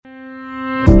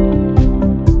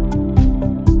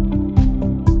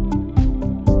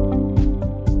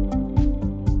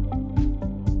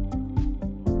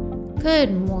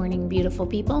Good morning, beautiful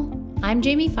people. I'm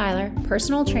Jamie Filer,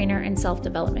 personal trainer and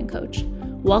self-development coach.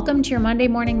 Welcome to your Monday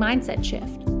morning mindset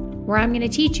shift, where I'm going to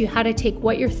teach you how to take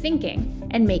what you're thinking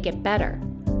and make it better.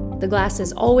 The glass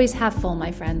is always half full,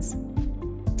 my friends.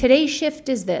 Today's shift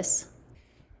is this.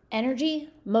 Energy,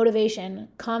 motivation,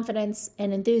 confidence,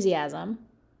 and enthusiasm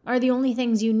are the only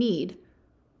things you need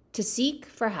to seek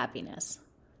for happiness.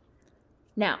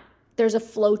 Now, there's a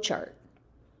flow chart.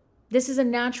 This is a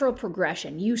natural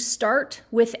progression. You start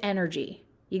with energy.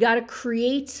 You got to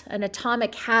create an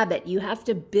atomic habit. You have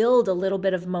to build a little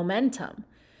bit of momentum.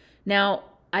 Now,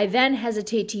 I then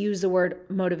hesitate to use the word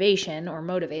motivation or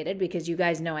motivated because you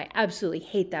guys know I absolutely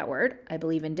hate that word. I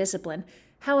believe in discipline.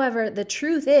 However, the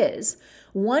truth is,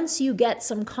 once you get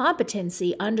some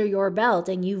competency under your belt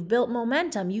and you've built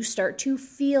momentum, you start to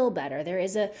feel better. There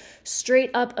is a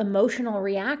straight up emotional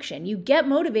reaction. You get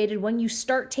motivated when you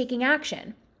start taking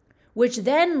action, which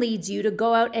then leads you to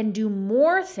go out and do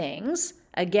more things,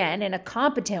 again, in a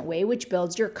competent way, which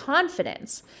builds your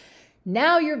confidence.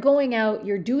 Now you're going out,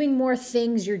 you're doing more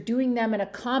things, you're doing them in a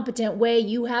competent way.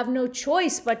 You have no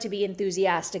choice but to be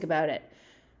enthusiastic about it.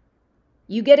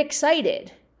 You get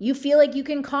excited. You feel like you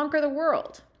can conquer the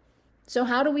world. So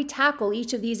how do we tackle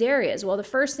each of these areas? Well, the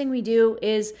first thing we do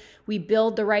is we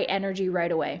build the right energy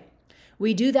right away.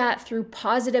 We do that through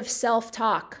positive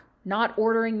self-talk. Not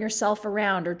ordering yourself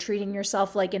around or treating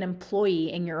yourself like an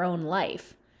employee in your own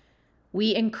life.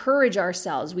 We encourage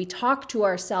ourselves. We talk to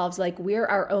ourselves like we're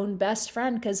our own best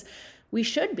friend because we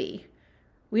should be.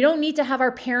 We don't need to have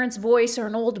our parents' voice or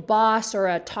an old boss or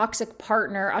a toxic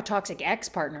partner, a toxic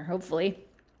ex-partner, hopefully,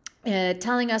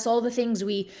 telling us all the things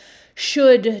we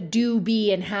should do,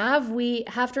 be, and have. We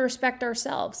have to respect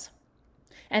ourselves.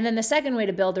 And then the second way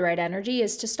to build the right energy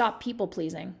is to stop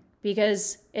people-pleasing.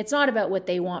 Because it's not about what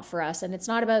they want for us, and it's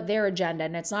not about their agenda,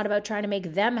 and it's not about trying to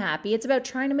make them happy. It's about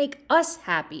trying to make us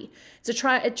happy. It's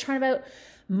trying about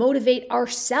motivate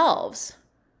ourselves.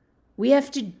 We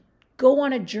have to go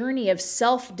on a journey of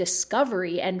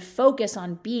self-discovery and focus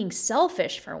on being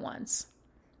selfish for once.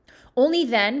 Only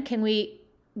then can we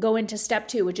go into step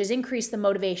 2, which is increase the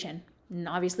motivation. And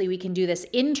obviously we can do this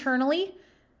internally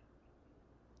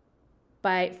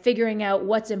by figuring out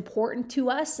what's important to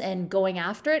us and going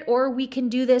after it, or we can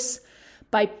do this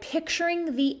by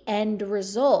picturing the end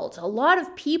result. A lot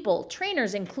of people,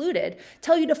 trainers included,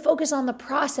 tell you to focus on the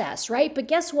process, right? But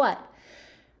guess what?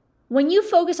 When you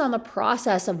focus on the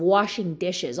process of washing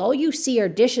dishes, all you see are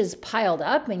dishes piled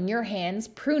up and your hands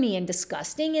pruny and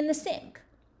disgusting in the sink.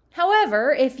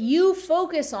 However, if you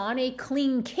focus on a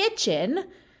clean kitchen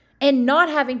and not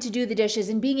having to do the dishes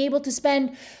and being able to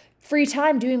spend free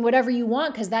time doing whatever you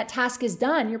want because that task is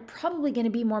done, you're probably going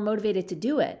to be more motivated to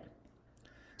do it.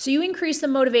 So you increase the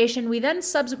motivation. We then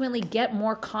subsequently get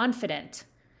more confident.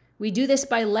 We do this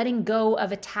by letting go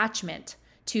of attachment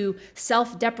to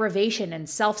self-deprivation and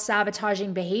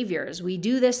self-sabotaging behaviors. We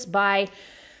do this by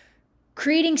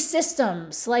creating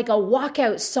systems like a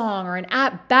walkout song or an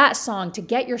at-bat song to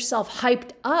get yourself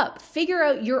hyped up. Figure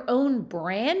out your own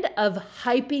brand of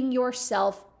hyping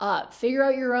yourself up. Figure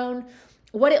out your own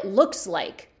what it looks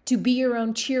like to be your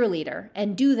own cheerleader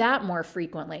and do that more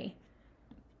frequently.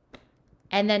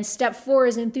 And then step 4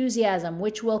 is enthusiasm,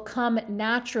 which will come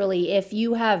naturally if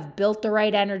you have built the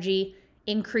right energy,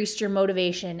 increased your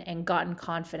motivation, and gotten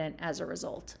confident as a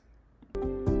result.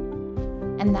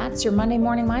 And that's your Monday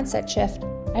morning mindset shift.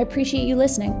 I appreciate you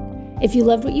listening. If you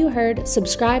loved what you heard,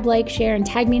 subscribe, like, share, and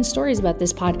tag me in stories about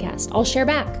this podcast. I'll share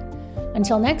back.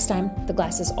 Until next time, the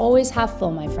glass is always half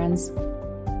full, my friends.